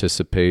we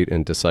participate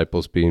in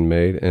disciples being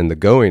made. And the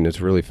going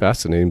is really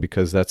fascinating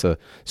because that's a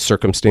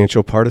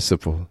circumstantial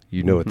participle.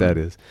 You know what that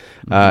is.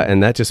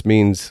 And that just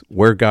means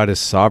where God has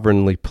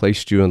sovereignly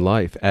placed you in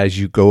life as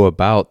you go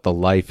about the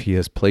life he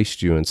has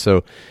placed you in.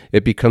 So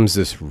it becomes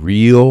this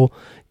real,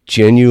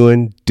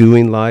 genuine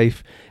doing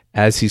life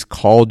as he's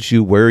called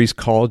you, where he's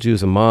called you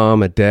as a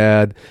mom, a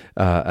dad,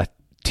 a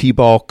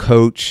t-ball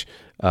coach,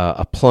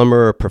 a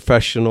plumber, a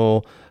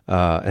professional,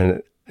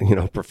 and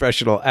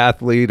professional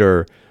athlete,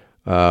 or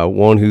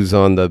one who's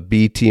on the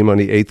B team on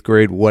the 8th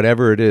grade,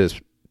 whatever it is,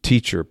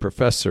 teacher,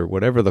 professor,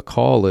 whatever the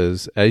call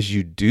is, as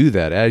you do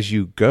that, as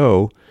you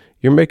go,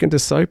 you're making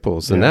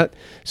disciples. And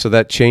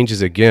that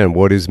changes again,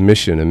 what is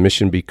mission? And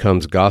mission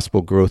becomes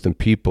gospel growth in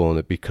people, and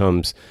it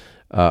becomes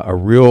a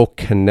real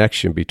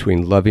connection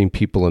between loving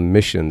people and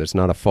mission. There's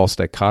not a false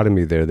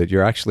dichotomy there, that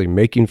you're actually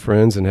making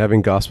friends and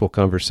having gospel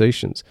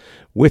conversations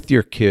with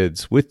your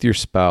kids, with your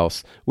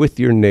spouse, with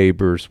your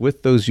neighbors,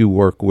 with those you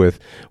work with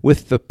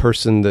the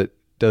person that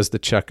does the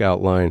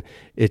checkout line.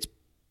 It's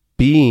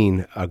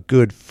being a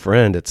good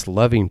friend. It's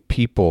loving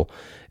people.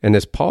 And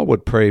as Paul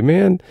would pray,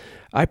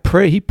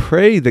 he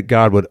prayed that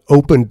God would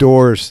open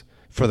doors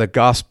for the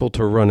gospel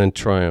to run in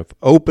triumph,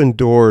 open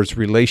doors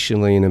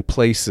relationally and in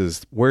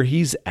places where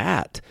he's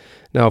at.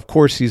 Now, of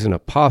course, he's an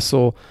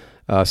apostle,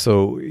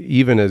 so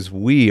even as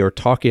we are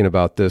talking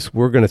about this,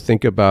 we're going to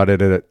think about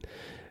it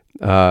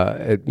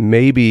at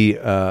maybe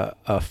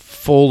a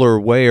fuller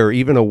way, or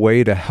even a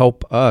way to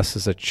help us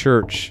as a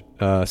church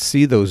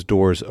see those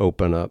doors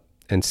open up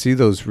and see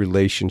those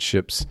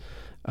relationships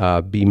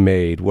be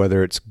made,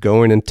 whether it's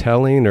going and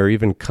telling or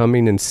even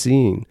coming and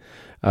seeing,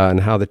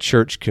 and how the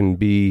church can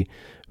be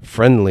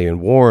friendly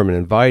and warm and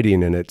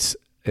inviting, and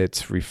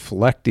it's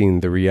reflecting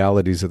the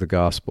realities of the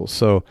gospel.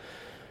 So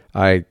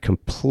I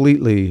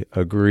completely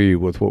agree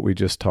with what we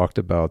just talked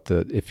about,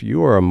 that if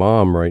you are a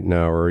mom right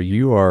now, or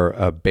you are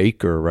a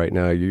baker right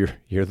now,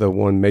 you're the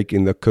one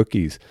making the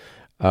cookies,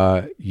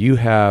 you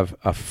have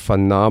a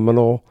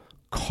phenomenal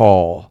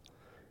call,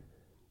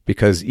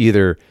 because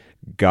either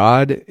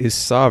God is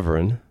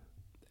sovereign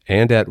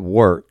and at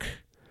work,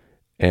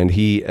 and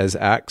he, as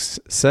Acts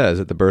says,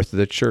 at the birth of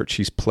the church,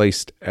 he's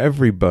placed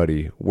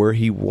everybody where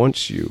he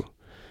wants you,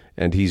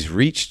 and he's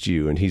reached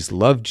you, and he's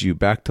loved you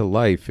back to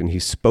life, and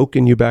he's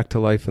spoken you back to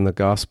life in the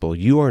gospel.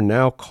 You are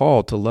now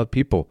called to love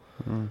people.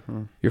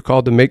 Mm-hmm. You're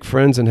called to make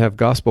friends and have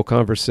gospel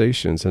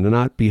conversations, and to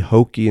not be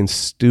hokey and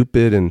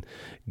stupid and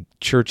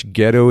church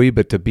ghetto-y,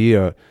 but to be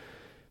a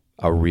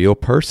real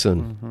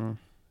person.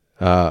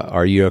 Mm-hmm.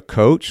 Are you a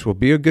coach? Well,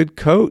 be a good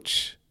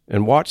coach.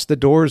 And watch the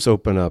doors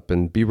open up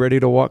and be ready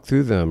to walk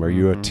through them. Are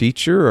you a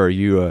teacher? Are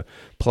you a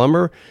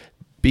plumber?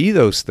 Be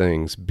those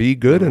things. Be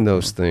good in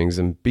those things,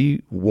 and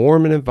be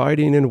warm and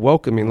inviting and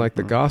welcoming like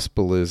the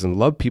gospel is, and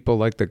love people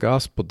like the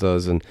gospel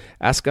does, and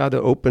ask God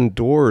to open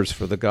doors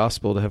for the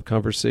gospel to have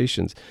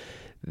conversations.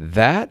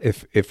 That,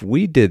 if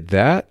we did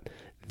that,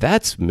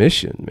 that's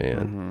mission, man.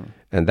 Mm-hmm.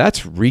 And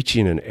that's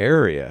reaching an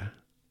area.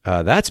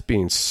 That's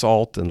being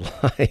salt and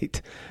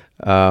light.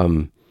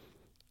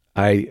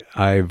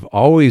 I've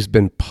always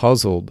been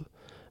puzzled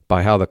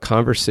by how the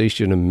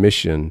conversation of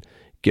mission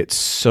gets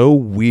so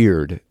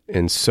weird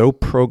and so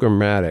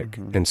programmatic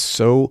and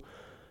so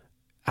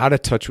out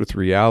of touch with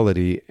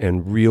reality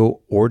and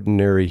real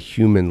ordinary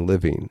human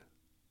living.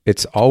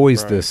 It's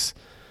always this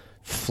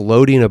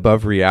floating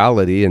above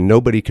reality, and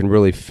nobody can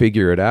really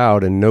figure it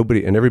out, and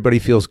everybody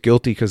feels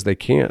guilty because they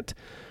can't,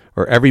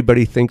 or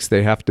everybody thinks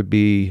they have to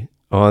be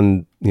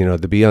on,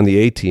 to be on the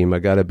A team, I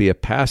got to be a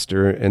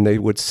pastor, and they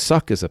would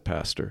suck as a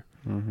pastor.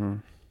 Mm-hmm.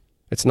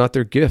 It's not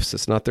their gifts.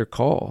 It's not their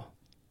call.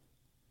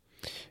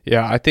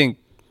 Yeah, I think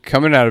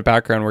coming out of a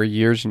background where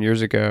years and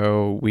years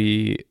ago,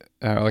 we,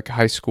 like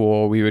high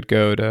school, we would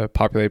go to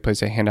populated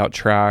places, hand out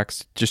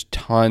tracts, just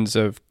tons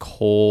of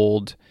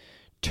cold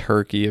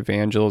turkey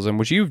evangelism,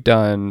 which you've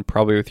done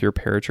probably with your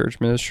parachurch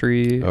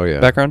ministry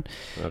background.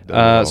 I've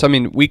done so, I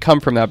mean, we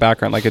come from that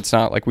background. Like, it's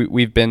not like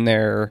we've been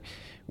there.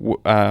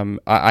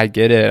 I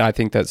get it. I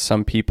think that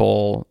some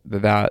people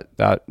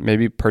that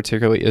maybe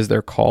particularly is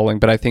their calling,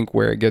 but I think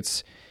where it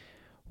gets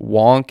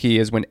wonky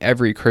is when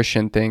every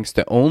Christian thinks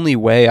the only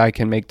way I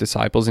can make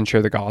disciples and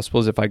share the gospel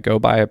is if I go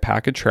buy a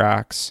pack of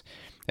tracts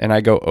and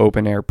I go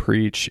open air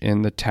preach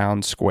in the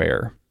town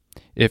square.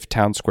 If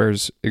town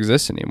squares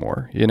exist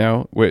anymore, we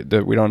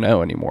don't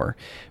know anymore,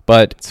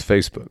 but it's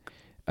Facebook.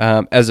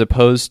 as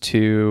opposed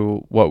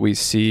to what we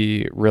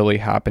see really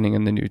happening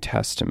in the New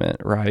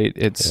Testament, right?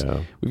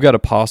 We've got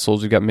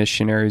apostles, we've got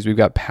missionaries, we've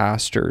got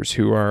pastors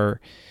who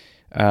are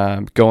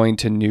going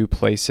to new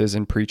places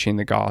and preaching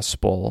the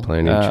gospel.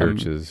 Planting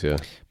churches.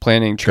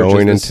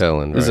 Going and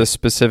telling, is a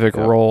specific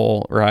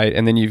role, right?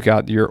 And then you've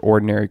got your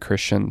ordinary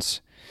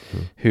Christians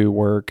who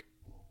work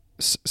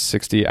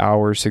 60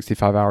 hours,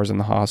 65 hours in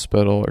the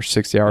hospital, or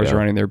 60 hours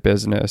running their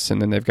business,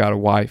 and then they've got a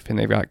wife and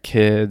they've got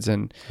kids,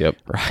 and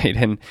right,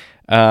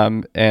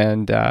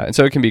 and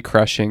so it can be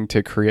crushing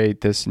to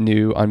create this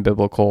new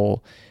unbiblical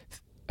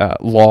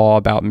law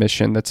about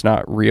mission that's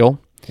not real.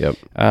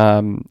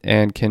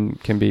 And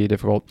can be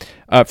difficult.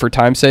 For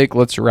time's sake,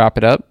 let's wrap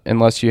it up.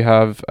 Unless you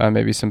have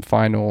maybe some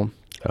final.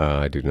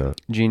 I do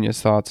not.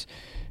 Genius thoughts.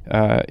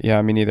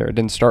 Me neither. It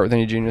didn't start with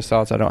any genius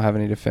thoughts. I don't have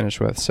any to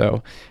finish with.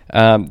 So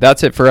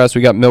that's it for us.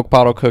 We got Milk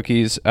Bottle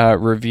Cookies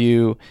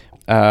review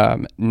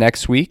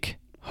next week,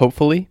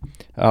 hopefully.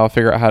 I'll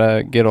figure out how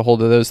to get a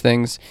hold of those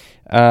things.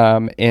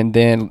 And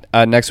then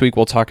next week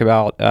we'll talk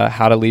about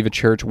how to leave a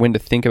church, when to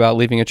think about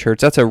leaving a church.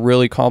 That's a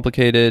really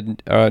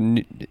complicated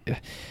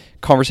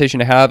conversation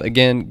to have.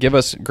 Again, give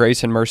us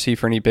grace and mercy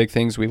for any big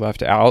things we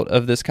left out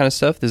of this kind of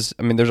stuff. There's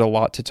a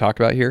lot to talk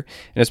about here,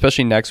 and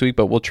especially next week,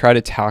 but we'll try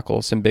to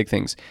tackle some big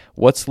things.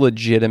 What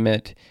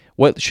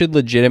should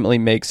legitimately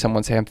make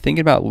someone say, I'm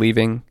thinking about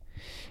leaving?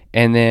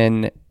 And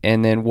then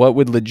what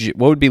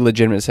would be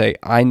legitimate to say,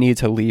 I need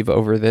to leave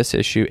over this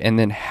issue? And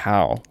then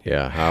how?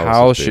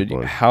 How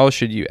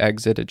should you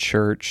exit a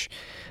church?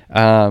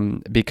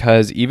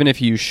 Because even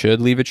if you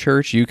should leave a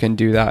church, you can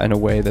do that in a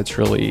way that's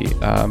really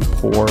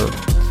poor.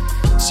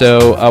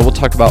 So we'll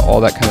talk about all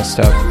that kind of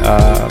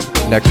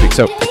stuff next week.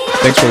 So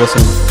thanks for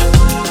listening.